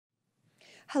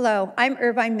Hello, I'm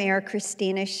Irvine Mayor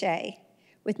Christina Shea.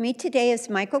 With me today is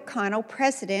Mike O'Connell,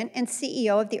 President and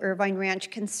CEO of the Irvine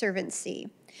Ranch Conservancy,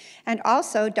 and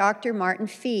also Dr. Martin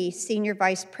Fee, Senior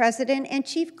Vice President and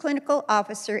Chief Clinical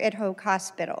Officer at Hoag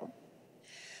Hospital.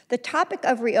 The topic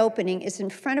of reopening is in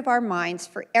front of our minds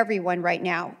for everyone right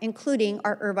now, including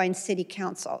our Irvine City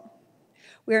Council.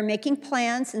 We are making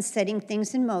plans and setting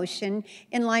things in motion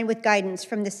in line with guidance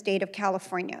from the state of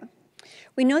California.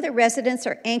 We know that residents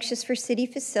are anxious for city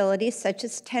facilities such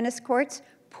as tennis courts,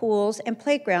 pools, and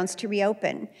playgrounds to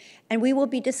reopen, and we will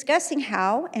be discussing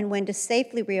how and when to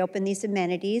safely reopen these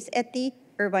amenities at the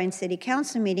Irvine City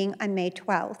Council meeting on May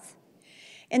 12th.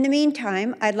 In the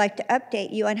meantime, I'd like to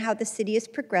update you on how the city is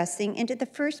progressing into the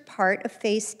first part of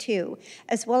Phase 2,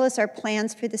 as well as our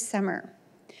plans for the summer.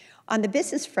 On the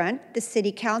business front, the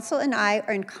City Council and I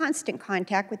are in constant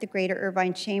contact with the Greater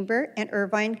Irvine Chamber and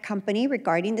Irvine Company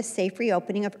regarding the safe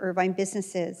reopening of Irvine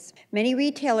businesses. Many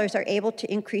retailers are able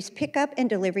to increase pickup and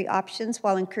delivery options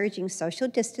while encouraging social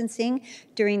distancing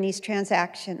during these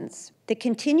transactions. The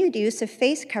continued use of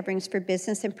face coverings for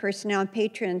business and personnel and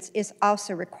patrons is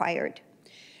also required.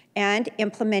 And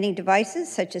implementing devices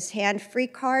such as hand-free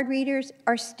card readers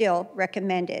are still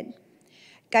recommended.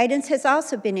 Guidance has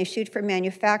also been issued for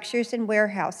manufacturers and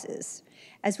warehouses.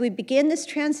 As we begin this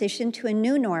transition to a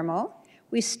new normal,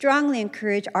 we strongly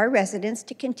encourage our residents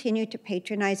to continue to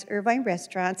patronize Irvine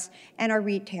restaurants and our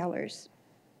retailers.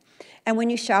 And when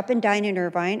you shop and dine in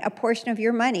Irvine, a portion of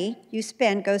your money you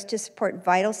spend goes to support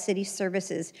vital city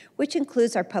services, which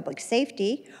includes our public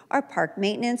safety, our park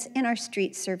maintenance, and our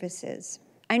street services.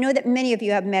 I know that many of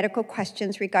you have medical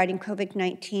questions regarding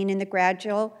COVID-19 and the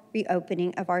gradual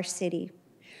reopening of our city.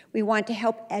 We want to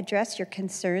help address your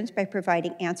concerns by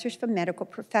providing answers from medical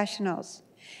professionals.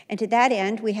 And to that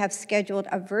end, we have scheduled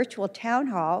a virtual town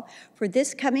hall for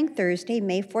this coming Thursday,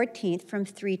 May 14th from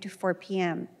 3 to 4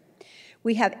 p.m.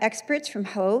 We have experts from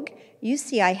Hoag,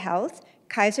 UCI Health,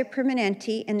 Kaiser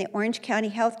Permanente, and the Orange County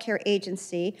Healthcare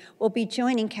Agency will be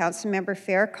joining Councilmember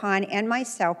Farrakhan and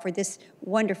myself for this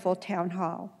wonderful town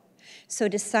hall. So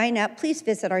to sign up, please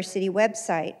visit our city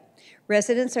website.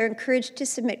 Residents are encouraged to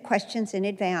submit questions in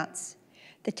advance.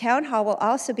 The town hall will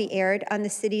also be aired on the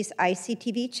city's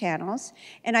ICTV channels,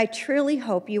 and I truly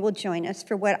hope you will join us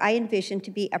for what I envision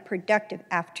to be a productive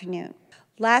afternoon.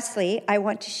 Lastly, I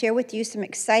want to share with you some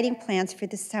exciting plans for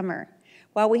the summer.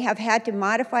 While we have had to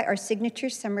modify our signature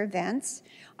summer events,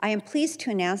 I am pleased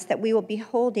to announce that we will be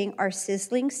holding our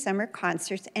sizzling summer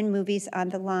concerts and movies on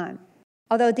the lawn.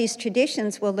 Although these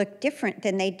traditions will look different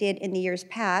than they did in the years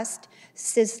past,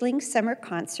 sizzling summer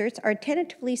concerts are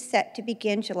tentatively set to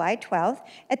begin July 12th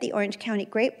at the Orange County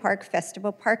Great Park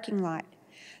Festival parking lot.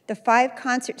 The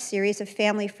 5-concert series of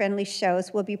family-friendly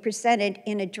shows will be presented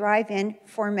in a drive-in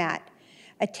format.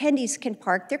 Attendees can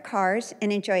park their cars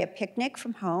and enjoy a picnic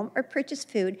from home or purchase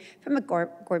food from a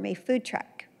gourmet food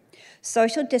truck.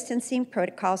 Social distancing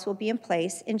protocols will be in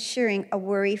place, ensuring a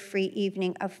worry-free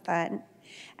evening of fun.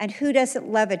 And who doesn't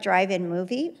love a drive-in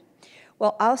movie?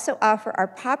 We'll also offer our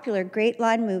popular Great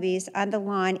Lawn movies on the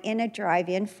lawn in a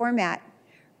drive-in format.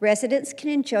 Residents can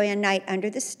enjoy a night under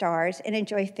the stars and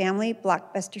enjoy family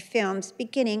blockbuster films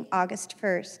beginning August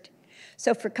 1st.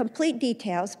 So for complete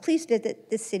details, please visit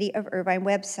the City of Irvine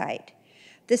website.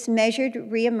 This measured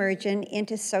reemergence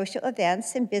into social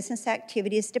events and business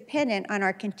activity is dependent on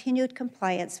our continued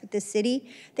compliance with the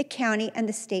city, the county, and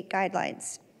the state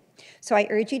guidelines. So I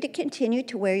urge you to continue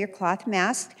to wear your cloth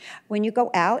mask when you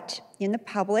go out in the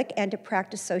public and to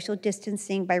practice social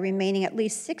distancing by remaining at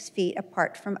least 6 feet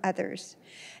apart from others.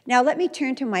 Now let me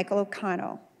turn to Michael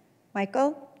O'Connell.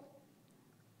 Michael?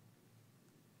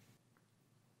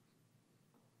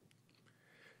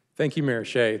 Thank you, Mayor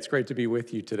Shea. It's great to be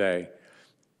with you today.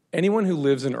 Anyone who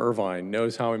lives in Irvine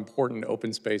knows how important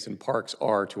open space and parks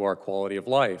are to our quality of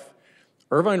life.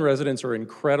 Irvine residents are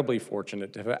incredibly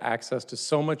fortunate to have access to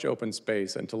so much open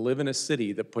space and to live in a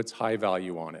city that puts high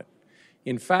value on it.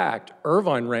 In fact,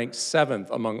 Irvine ranked 7th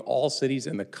among all cities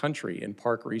in the country in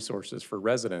park resources for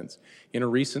residents in a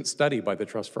recent study by the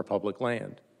Trust for Public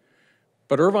Land.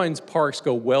 But Irvine's parks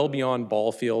go well beyond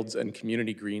ball fields and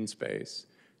community green space.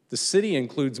 The city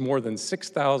includes more than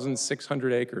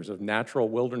 6,600 acres of natural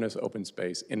wilderness open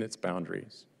space in its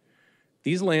boundaries.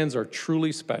 These lands are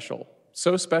truly special.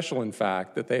 So special, in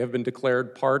fact, that they have been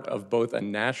declared part of both a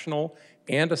national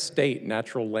and a state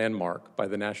natural landmark by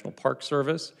the National Park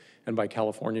Service and by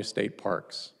California State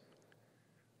Parks.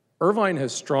 Irvine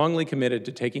has strongly committed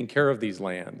to taking care of these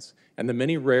lands and the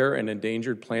many rare and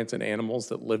endangered plants and animals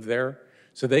that live there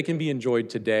so they can be enjoyed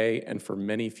today and for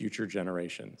many future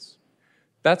generations.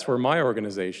 That's where my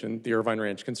organization, the Irvine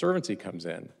Ranch Conservancy, comes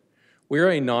in.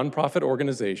 We're a nonprofit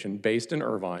organization based in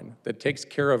Irvine that takes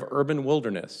care of urban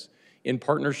wilderness in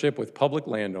partnership with public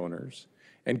landowners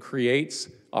and creates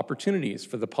opportunities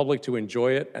for the public to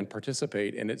enjoy it and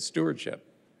participate in its stewardship.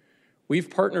 We've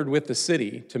partnered with the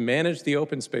city to manage the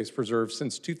open space preserve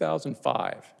since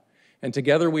 2005, and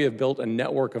together we have built a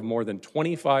network of more than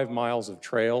 25 miles of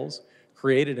trails,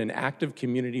 created an active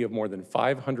community of more than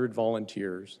 500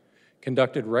 volunteers,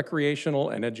 conducted recreational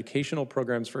and educational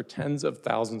programs for tens of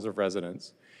thousands of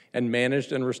residents, and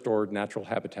managed and restored natural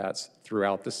habitats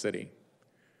throughout the city.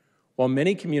 While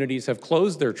many communities have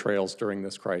closed their trails during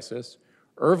this crisis,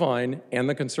 Irvine and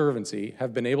the Conservancy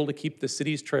have been able to keep the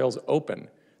city's trails open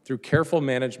through careful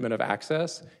management of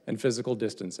access and physical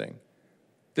distancing.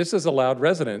 This has allowed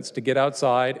residents to get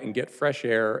outside and get fresh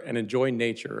air and enjoy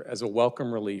nature as a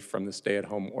welcome relief from the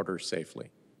stay-at-home orders safely.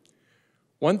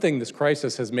 One thing this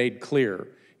crisis has made clear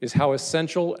is how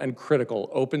essential and critical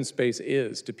open space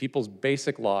is to people's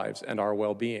basic lives and our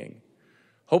well-being.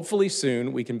 Hopefully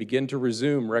soon we can begin to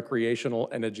resume recreational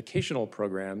and educational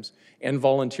programs and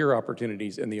volunteer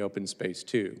opportunities in the open space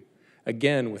too,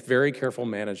 again with very careful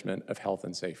management of health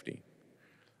and safety.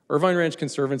 Irvine Ranch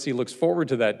Conservancy looks forward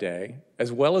to that day,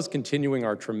 as well as continuing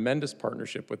our tremendous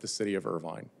partnership with the City of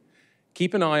Irvine.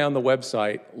 Keep an eye on the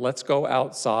website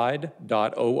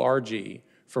letsgooutside.org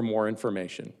for more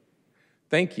information.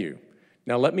 Thank you.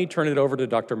 Now let me turn it over to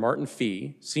Dr. Martin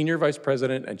Fee, Senior Vice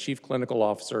President and Chief Clinical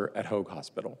Officer at Hoag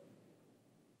Hospital.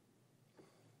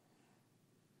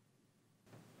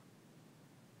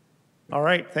 All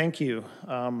right, thank you.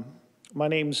 My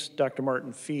name's Dr.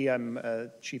 Martin Fee. I'm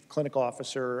Chief Clinical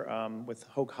Officer with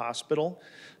Hoag Hospital,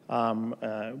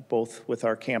 both with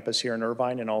our campus here in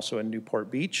Irvine and also in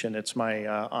Newport Beach, and it's my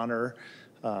honor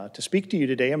to speak to you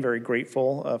today. I'm very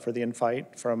grateful for the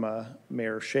invite from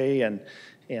Mayor Shea and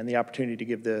the opportunity to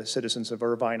give the citizens of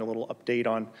Irvine a little update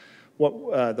on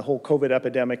what the whole COVID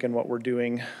epidemic and what we're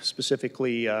doing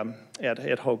specifically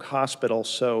at Hoag Hospital.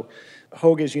 So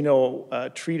Hoag, as you know,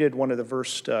 treated one of the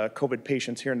first COVID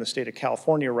patients here in the state of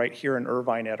California, right here in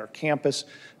Irvine at our campus.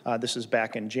 This is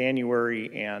back in January,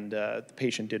 and the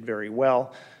patient did very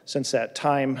well. Since that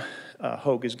time,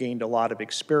 Hoag has gained a lot of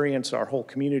experience, our whole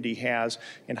community has,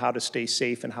 in how to stay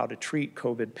safe and how to treat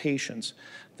COVID patients.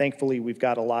 Thankfully, we've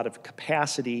got a lot of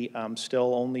capacity.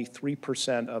 Still only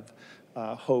 3% of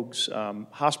Hoag's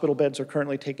hospital beds are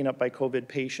currently taken up by COVID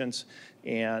patients,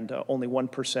 and only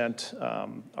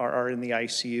 1% are in the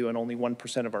ICU, and only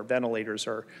 1% of our ventilators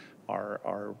are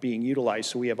being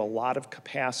utilized. So we have a lot of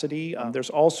capacity. There's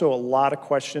also a lot of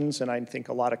questions, and I think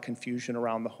a lot of confusion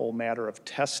around the whole matter of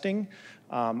testing.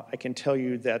 I can tell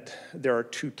you that there are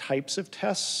two types of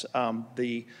tests.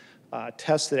 The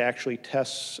test that actually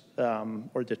tests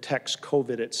or detects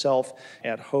COVID itself.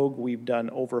 At Hoag, we've done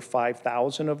over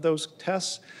 5,000 of those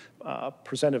tests.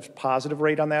 Percent of positive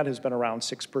rate on that has been around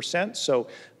 6%. So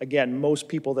again, most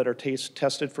people that are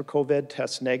tested for COVID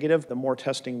test negative. The more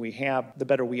testing we have, the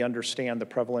better we understand the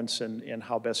prevalence and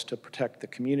how best to protect the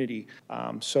community.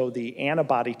 So the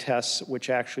antibody tests, which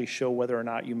actually show whether or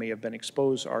not you may have been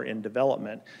exposed, are in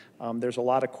development. There's a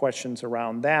lot of questions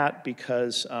around that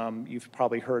because you've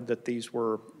probably heard that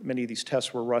many of these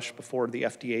tests were rushed before the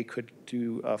FDA could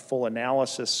do a full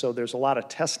analysis. So there's a lot of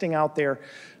testing out there.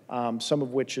 Some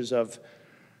of which is of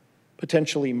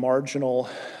potentially marginal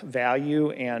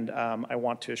value, and I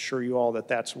want to assure you all that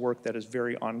that's work that is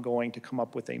very ongoing to come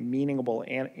up with a meaningful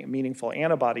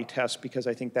antibody test, because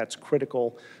I think that's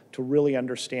critical to really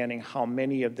understanding how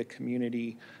many of the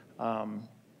community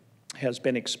has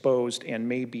been exposed and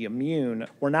may be immune.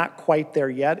 We're not quite there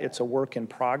yet. It's a work in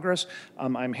progress.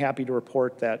 I'm happy to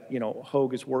report that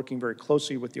Hoag is working very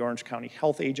closely with the Orange County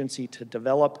Health Agency to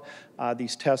develop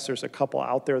these tests. There's a couple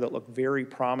out there that look very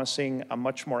promising,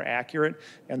 much more accurate,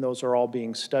 and those are all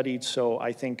being studied. So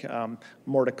I think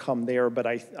more to come there. But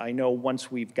I know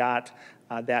once we've got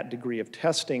that degree of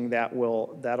testing,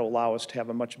 that'll allow us to have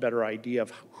a much better idea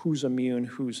of who's immune,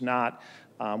 who's not,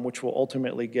 which will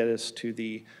ultimately get us to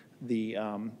the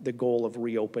goal of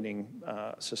reopening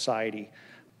society.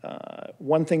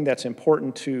 One thing that's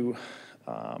important to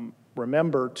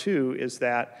remember too is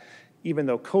that even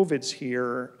though COVID's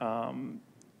here,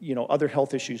 other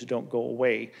health issues don't go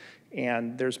away.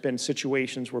 And there's been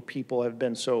situations where people have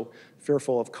been so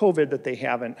fearful of COVID that they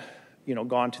haven't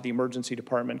gone to the emergency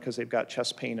department because they've got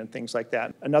chest pain and things like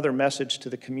that. Another message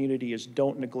to the community is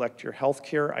don't neglect your health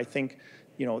care. I think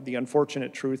the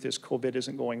unfortunate truth is COVID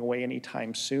isn't going away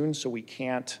anytime soon, so we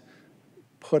can't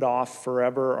put off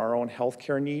forever our own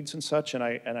healthcare needs and such. And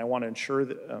I want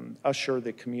to assure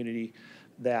the community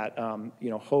that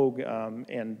Hoag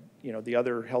and the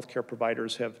other healthcare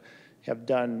providers have have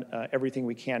done everything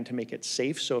we can to make it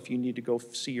safe. So if you need to go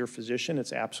see your physician,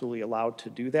 it's absolutely allowed to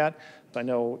do that. I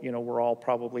know, we're all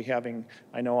probably having,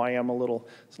 I know I am a little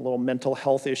mental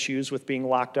health issues with being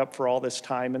locked up for all this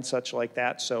time and such like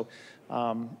that. So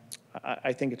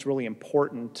I think it's really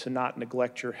important to not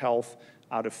neglect your health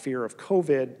out of fear of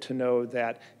COVID, to know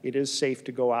that it is safe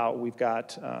to go out. We've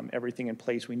got everything in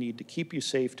place we need to keep you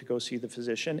safe to go see the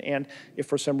physician. And if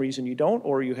for some reason you don't,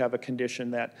 or you have a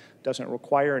condition that doesn't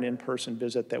require an in-person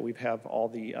visit, that we have all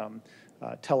the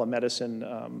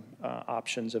telemedicine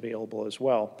options available as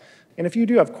well. And if you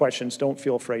do have questions, don't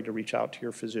feel afraid to reach out to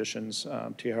your physicians,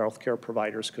 to your healthcare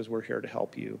providers, because we're here to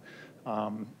help you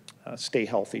stay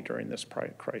healthy during this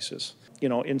crisis.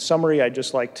 In summary, I'd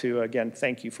just like to, again,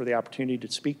 thank you for the opportunity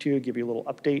to speak to you, give you a little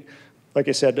update. Like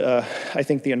I said, I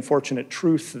think the unfortunate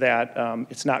truth that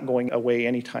it's not going away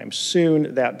anytime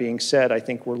soon. That being said, I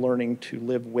think we're learning to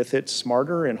live with it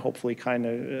smarter and hopefully kind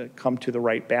of come to the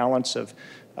right balance of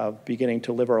beginning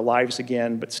to live our lives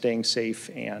again, but staying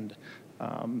safe and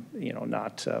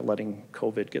not letting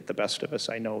COVID get the best of us.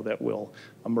 I know that we'll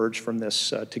emerge from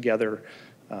this together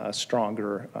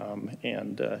stronger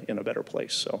and in a better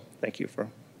place. So thank you for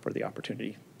the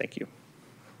opportunity. Thank you.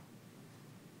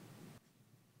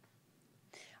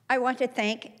 I want to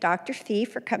thank Dr. Fee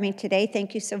for coming today.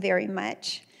 Thank you so very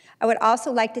much. I would also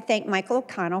like to thank Michael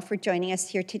O'Connell for joining us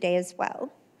here today as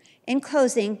well. In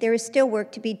closing, there is still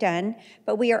work to be done,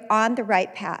 but we are on the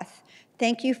right path.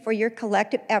 Thank you for your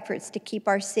collective efforts to keep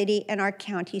our city and our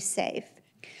county safe.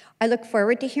 I look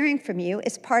forward to hearing from you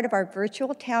as part of our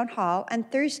virtual town hall on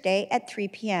Thursday at 3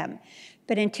 p.m.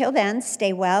 But until then,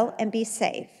 stay well and be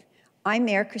safe. I'm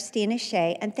Mayor Christina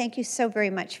Shea, and thank you so very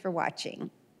much for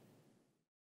watching.